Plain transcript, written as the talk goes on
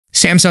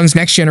Samsung's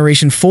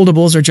next-generation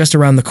foldables are just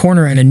around the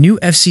corner, and a new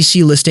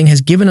FCC listing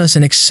has given us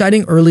an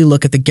exciting early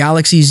look at the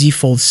Galaxy Z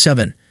Fold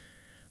 7.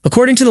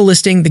 According to the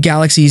listing, the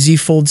Galaxy Z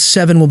Fold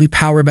 7 will be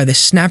powered by the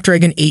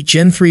Snapdragon 8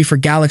 Gen 3 for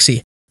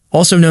Galaxy,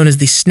 also known as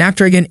the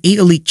Snapdragon 8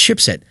 Elite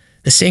chipset,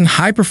 the same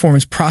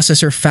high-performance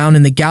processor found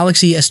in the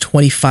Galaxy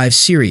S25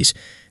 series.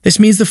 This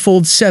means the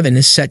Fold 7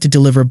 is set to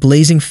deliver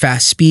blazing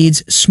fast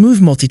speeds,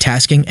 smooth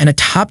multitasking, and a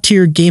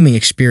top-tier gaming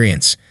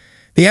experience.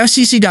 The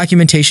FCC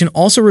documentation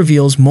also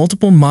reveals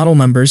multiple model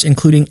numbers,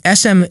 including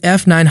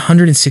SMF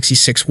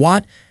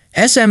 966W,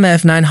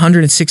 SMF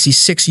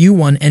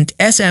 966U1, and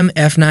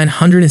SMF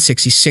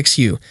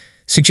 966U,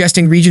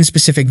 suggesting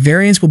region-specific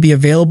variants will be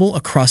available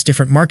across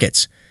different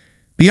markets.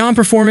 Beyond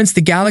performance,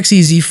 the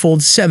Galaxy Z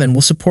Fold 7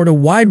 will support a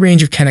wide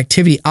range of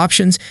connectivity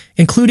options,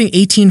 including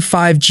 18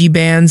 5G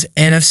bands,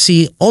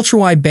 NFC,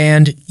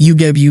 ultra-wideband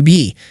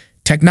UWB,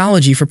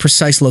 technology for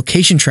precise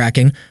location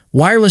tracking,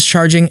 wireless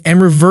charging,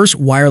 and reverse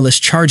wireless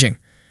charging.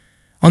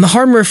 On the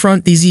hardware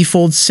front, the Z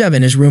Fold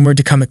 7 is rumored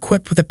to come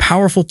equipped with a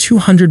powerful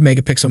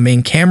 200-megapixel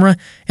main camera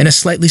and a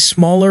slightly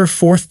smaller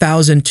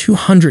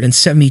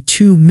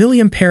 4,272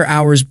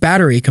 mAh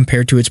battery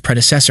compared to its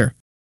predecessor.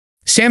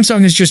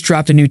 Samsung has just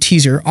dropped a new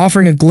teaser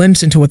offering a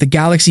glimpse into what the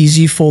Galaxy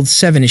Z Fold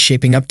 7 is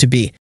shaping up to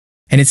be,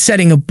 and it's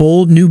setting a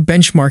bold new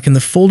benchmark in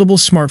the foldable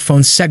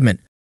smartphone segment.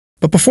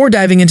 But before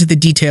diving into the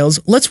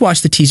details, let's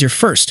watch the teaser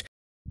first.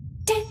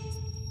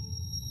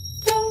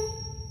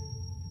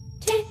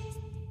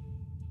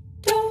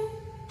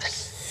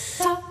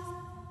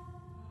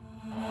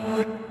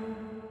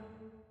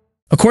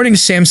 According to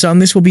Samsung,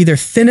 this will be their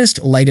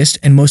thinnest, lightest,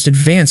 and most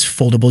advanced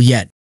foldable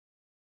yet.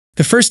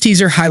 The first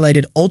teaser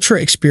highlighted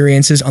ultra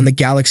experiences on the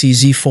Galaxy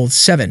Z Fold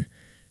 7,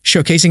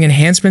 showcasing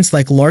enhancements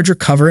like larger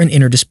cover and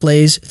inner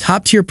displays,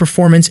 top-tier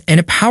performance, and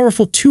a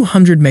powerful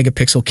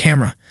 200-megapixel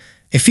camera,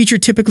 a feature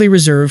typically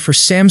reserved for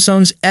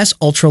Samsung's S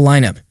Ultra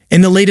lineup.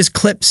 In the latest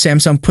clip,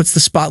 Samsung puts the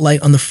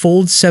spotlight on the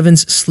Fold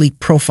 7's sleek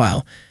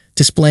profile,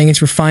 displaying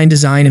its refined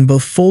design in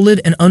both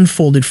folded and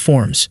unfolded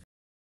forms.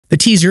 The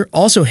teaser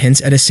also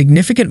hints at a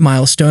significant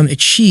milestone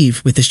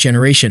achieved with this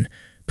generation,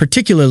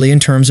 particularly in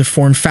terms of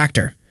form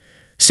factor.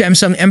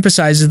 Samsung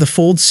emphasizes the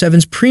Fold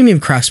 7's premium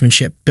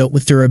craftsmanship built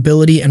with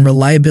durability and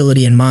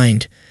reliability in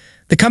mind.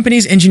 The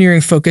company's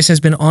engineering focus has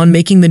been on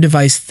making the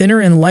device thinner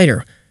and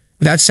lighter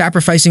without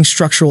sacrificing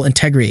structural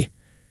integrity.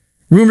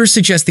 Rumors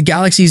suggest the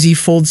Galaxy Z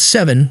Fold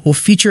 7 will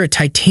feature a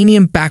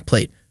titanium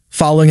backplate,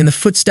 following in the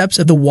footsteps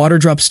of the water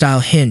drop-style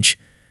hinge.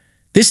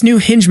 This new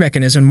hinge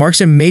mechanism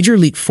marks a major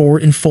leap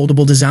forward in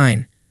foldable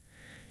design.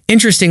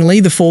 Interestingly,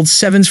 the Fold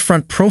 7's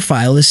front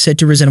profile is said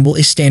to resemble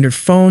a standard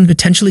phone,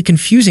 potentially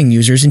confusing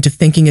users into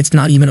thinking it's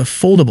not even a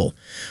foldable.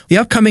 The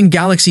upcoming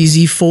Galaxy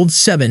Z Fold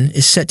 7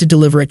 is set to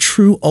deliver a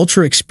true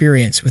ultra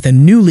experience, with a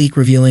new leak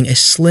revealing a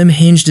slim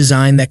hinge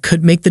design that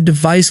could make the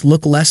device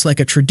look less like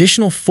a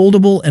traditional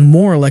foldable and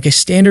more like a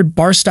standard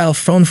bar-style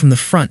phone from the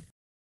front.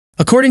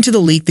 According to the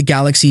leak, the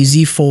Galaxy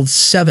Z Fold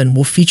 7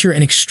 will feature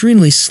an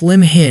extremely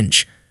slim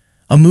hinge,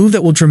 a move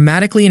that will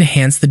dramatically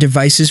enhance the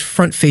device's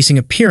front-facing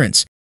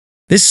appearance.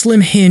 This slim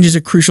hinge is a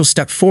crucial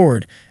step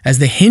forward, as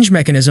the hinge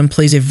mechanism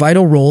plays a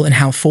vital role in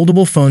how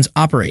foldable phones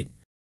operate.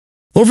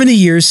 Over the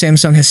years,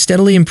 Samsung has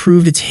steadily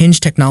improved its hinge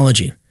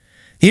technology.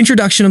 The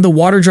introduction of the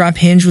water drop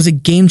hinge was a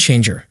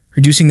game-changer,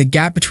 reducing the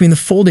gap between the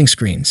folding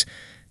screens.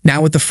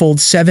 Now with the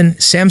Fold 7,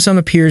 Samsung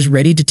appears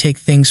ready to take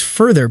things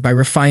further by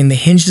refining the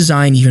hinge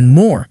design even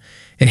more,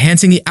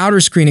 enhancing the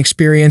outer screen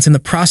experience in the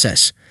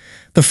process.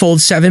 The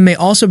Fold 7 may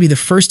also be the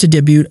first to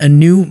debut a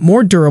new,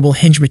 more durable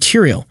hinge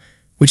material,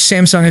 which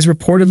Samsung has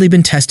reportedly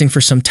been testing for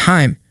some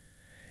time.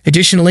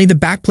 Additionally, the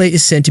backplate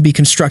is said to be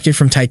constructed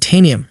from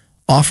titanium,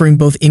 offering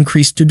both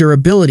increased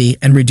durability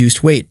and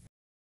reduced weight.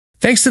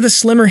 Thanks to the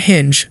slimmer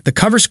hinge, the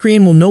cover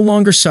screen will no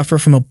longer suffer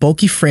from a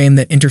bulky frame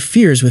that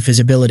interferes with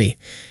visibility.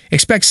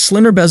 Expect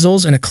slimmer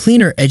bezels and a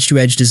cleaner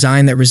edge-to-edge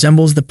design that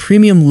resembles the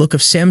premium look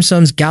of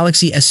Samsung's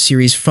Galaxy S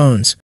series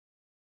phones.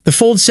 The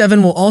Fold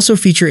 7 will also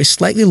feature a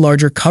slightly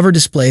larger cover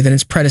display than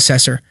its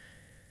predecessor,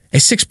 a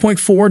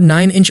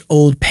 6.49-inch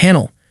OLED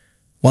panel,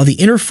 while the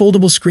inner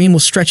foldable screen will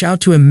stretch out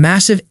to a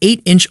massive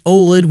 8-inch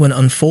OLED when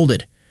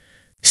unfolded.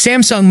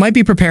 Samsung might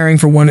be preparing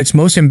for one of its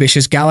most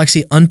ambitious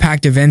Galaxy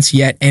Unpacked events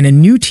yet, and a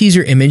new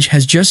teaser image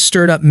has just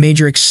stirred up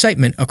major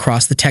excitement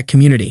across the tech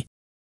community.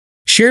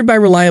 Shared by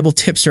reliable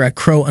tipster at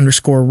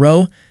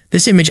crow_row,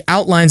 this image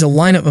outlines a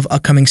lineup of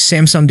upcoming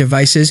Samsung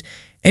devices,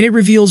 and it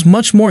reveals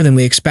much more than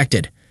we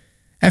expected.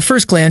 At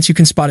first glance, you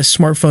can spot a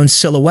smartphone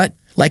silhouette,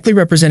 likely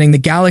representing the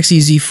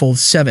Galaxy Z Fold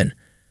 7.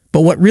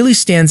 But what really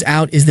stands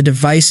out is the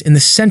device in the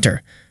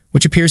center,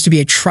 which appears to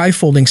be a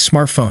tri-folding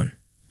smartphone.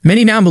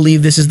 Many now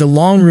believe this is the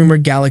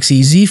long-rumored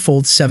Galaxy Z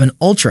Fold 7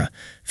 Ultra,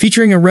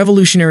 featuring a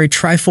revolutionary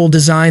tri-fold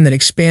design that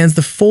expands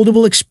the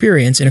foldable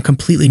experience in a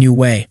completely new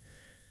way.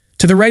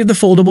 To the right of the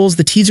foldables,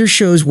 the teaser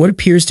shows what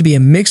appears to be a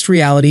mixed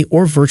reality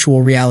or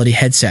virtual reality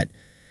headset.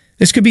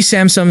 This could be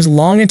Samsung's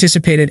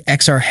long-anticipated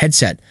XR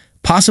headset,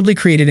 possibly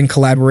created in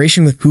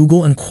collaboration with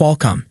Google and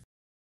Qualcomm.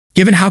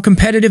 Given how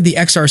competitive the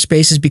XR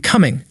space is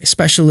becoming,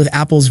 especially with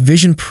Apple's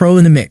Vision Pro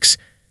in the mix,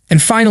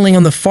 And finally,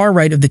 on the far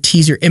right of the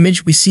teaser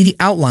image, we see the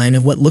outline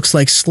of what looks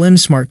like slim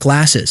smart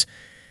glasses.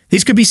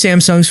 These could be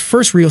Samsung's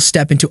first real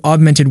step into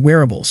augmented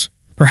wearables,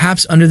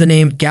 perhaps under the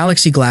name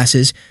Galaxy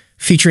Glasses,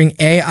 featuring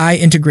AI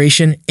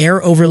integration,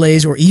 AR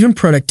overlays, or even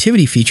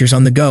productivity features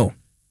on the go.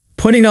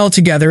 Putting it all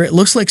together, it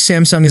looks like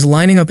Samsung is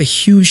lining up a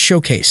huge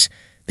showcase.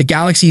 The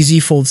Galaxy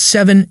Z Fold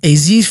 7, a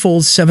Z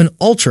Fold 7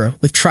 Ultra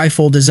with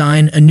trifold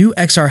design, a new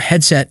XR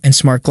headset, and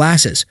smart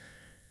glasses.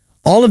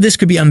 All of this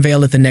could be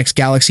unveiled at the next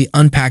Galaxy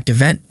Unpacked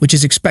event, which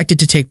is expected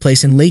to take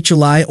place in late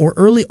July or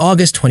early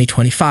August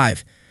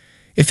 2025.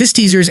 If this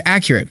teaser is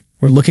accurate,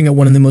 we're looking at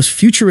one of the most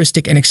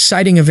futuristic and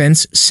exciting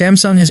events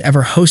Samsung has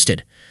ever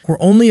hosted. We're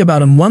only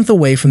about a month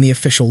away from the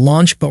official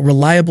launch, but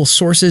reliable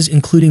sources,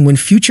 including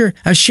WinFuture,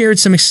 have shared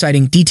some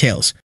exciting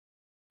details.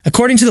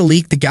 According to the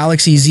leak, the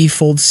Galaxy Z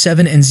Fold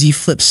 7 and Z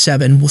Flip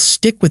 7 will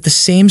stick with the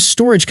same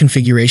storage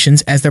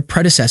configurations as their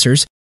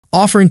predecessors,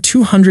 offering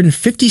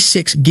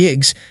 256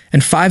 gigs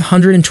and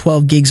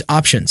 512 gigs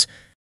options.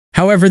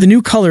 However, the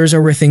new colors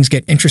are where things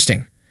get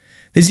interesting.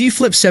 The Z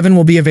Flip 7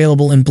 will be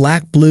available in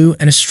black, blue,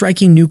 and a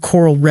striking new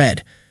coral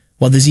red,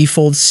 while the Z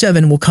Fold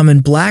 7 will come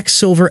in black,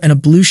 silver, and a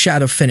blue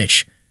shadow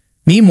finish.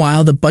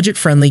 Meanwhile, the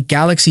budget-friendly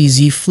Galaxy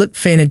Z Flip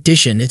Fan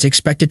Edition is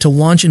expected to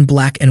launch in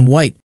black and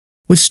white,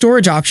 with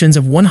storage options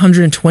of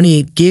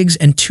 128 gigs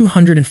and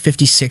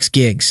 256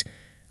 gigs.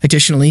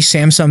 Additionally,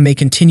 Samsung may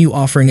continue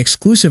offering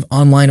exclusive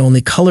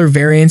online-only color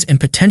variants and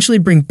potentially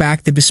bring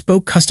back the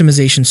bespoke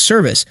customization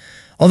service,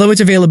 although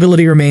its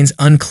availability remains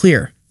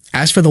unclear.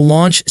 As for the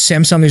launch,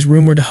 Samsung is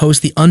rumored to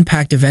host the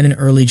Unpacked event in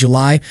early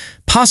July,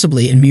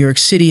 possibly in New York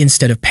City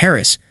instead of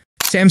Paris.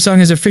 Samsung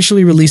has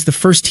officially released the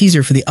first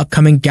teaser for the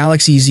upcoming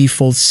Galaxy Z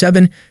Fold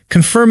 7,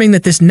 confirming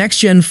that this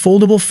next-gen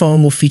foldable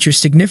phone will feature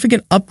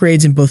significant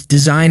upgrades in both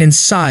design and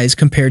size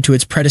compared to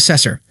its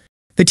predecessor.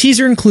 The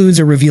teaser includes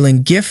a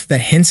revealing GIF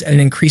that hints at an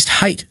increased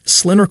height,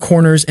 slimmer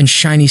corners, and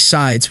shiny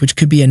sides, which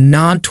could be a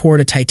nod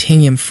toward a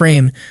titanium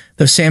frame,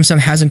 though Samsung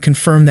hasn't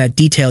confirmed that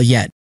detail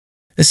yet.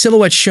 The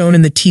silhouette shown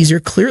in the teaser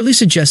clearly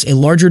suggests a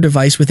larger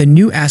device with a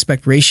new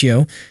aspect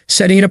ratio,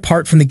 setting it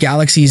apart from the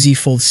Galaxy Z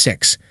Fold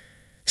 6.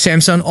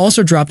 Samsung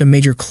also dropped a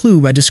major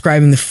clue by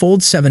describing the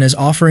Fold 7 as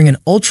offering an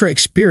ultra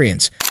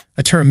experience,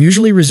 a term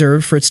usually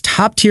reserved for its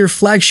top-tier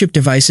flagship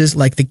devices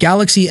like the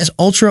Galaxy S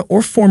Ultra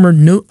or former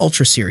Note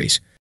Ultra series.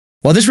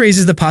 While this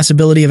raises the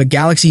possibility of a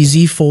Galaxy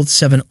Z Fold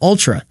 7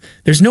 Ultra,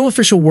 there's no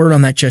official word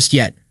on that just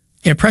yet.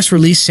 In a press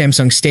release,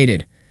 Samsung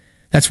stated,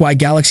 "That's why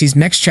Galaxy's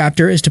next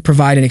chapter is to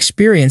provide an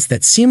experience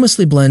that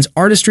seamlessly blends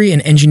artistry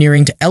and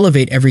engineering to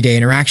elevate everyday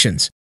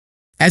interactions."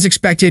 As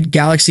expected,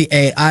 Galaxy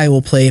AI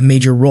will play a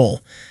major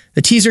role.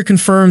 The teaser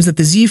confirms that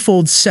the Z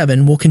Fold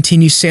 7 will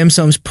continue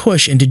Samsung's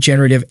push into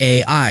generative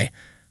AI,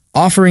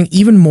 offering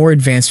even more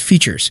advanced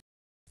features.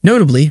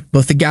 Notably,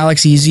 both the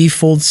Galaxy Z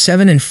Fold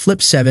 7 and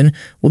Flip 7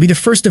 will be the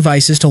first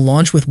devices to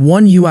launch with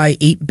One UI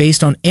 8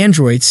 based on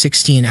Android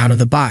 16 out of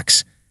the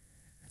box.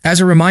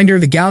 As a reminder,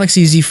 the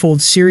Galaxy Z Fold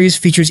series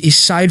features a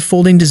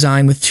side-folding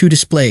design with two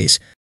displays,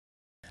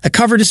 a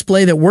cover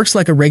display that works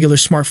like a regular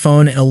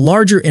smartphone and a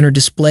larger inner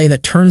display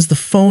that turns the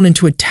phone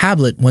into a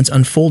tablet once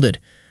unfolded.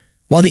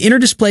 While the inner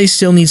display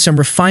still needs some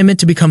refinement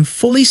to become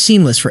fully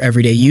seamless for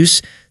everyday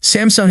use,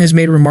 Samsung has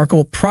made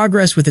remarkable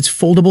progress with its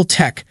foldable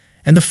tech,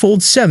 and the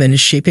Fold 7 is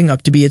shaping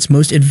up to be its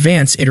most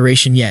advanced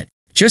iteration yet.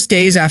 Just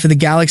days after the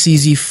Galaxy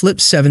Z Flip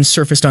 7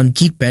 surfaced on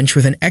Geekbench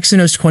with an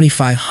Exynos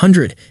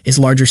 2500, its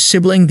larger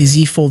sibling, the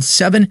Z Fold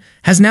 7,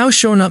 has now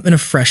shown up in a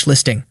fresh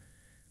listing.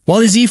 While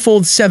the Z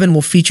Fold 7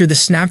 will feature the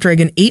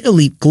Snapdragon 8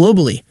 Elite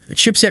globally, the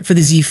chipset for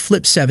the Z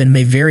Flip 7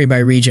 may vary by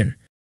region.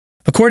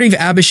 According to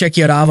Abhishek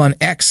Yadav on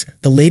X,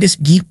 the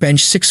latest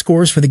Geekbench 6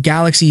 scores for the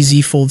Galaxy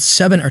Z Fold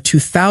 7 are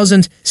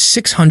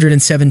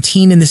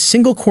 2,617 in the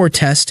single-core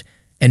test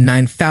and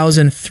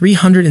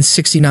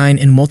 9,369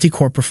 in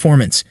multi-core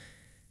performance.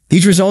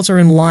 These results are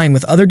in line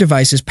with other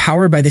devices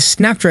powered by the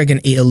Snapdragon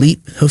 8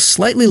 Elite, though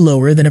slightly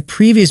lower than a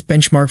previous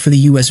benchmark for the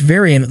US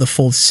variant of the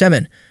Fold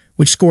 7,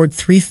 which scored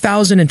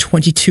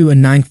 3,022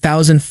 and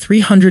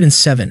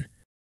 9,307.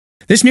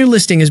 This new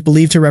listing is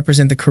believed to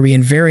represent the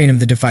Korean variant of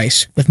the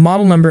device, with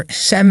model number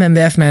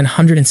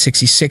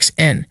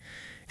 7MF966N.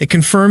 It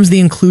confirms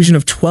the inclusion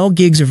of 12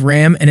 gigs of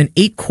RAM and an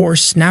 8-core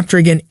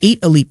Snapdragon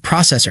 8 Elite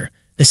processor,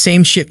 the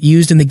same chip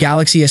used in the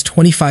Galaxy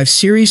S25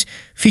 series,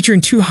 featuring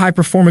two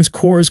high-performance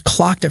cores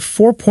clocked at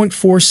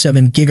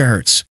 4.47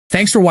 GHz.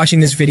 Thanks for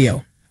watching this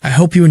video. I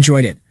hope you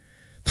enjoyed it.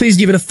 Please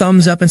give it a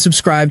thumbs up and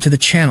subscribe to the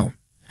channel,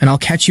 and I'll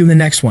catch you in the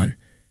next one.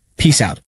 Peace out.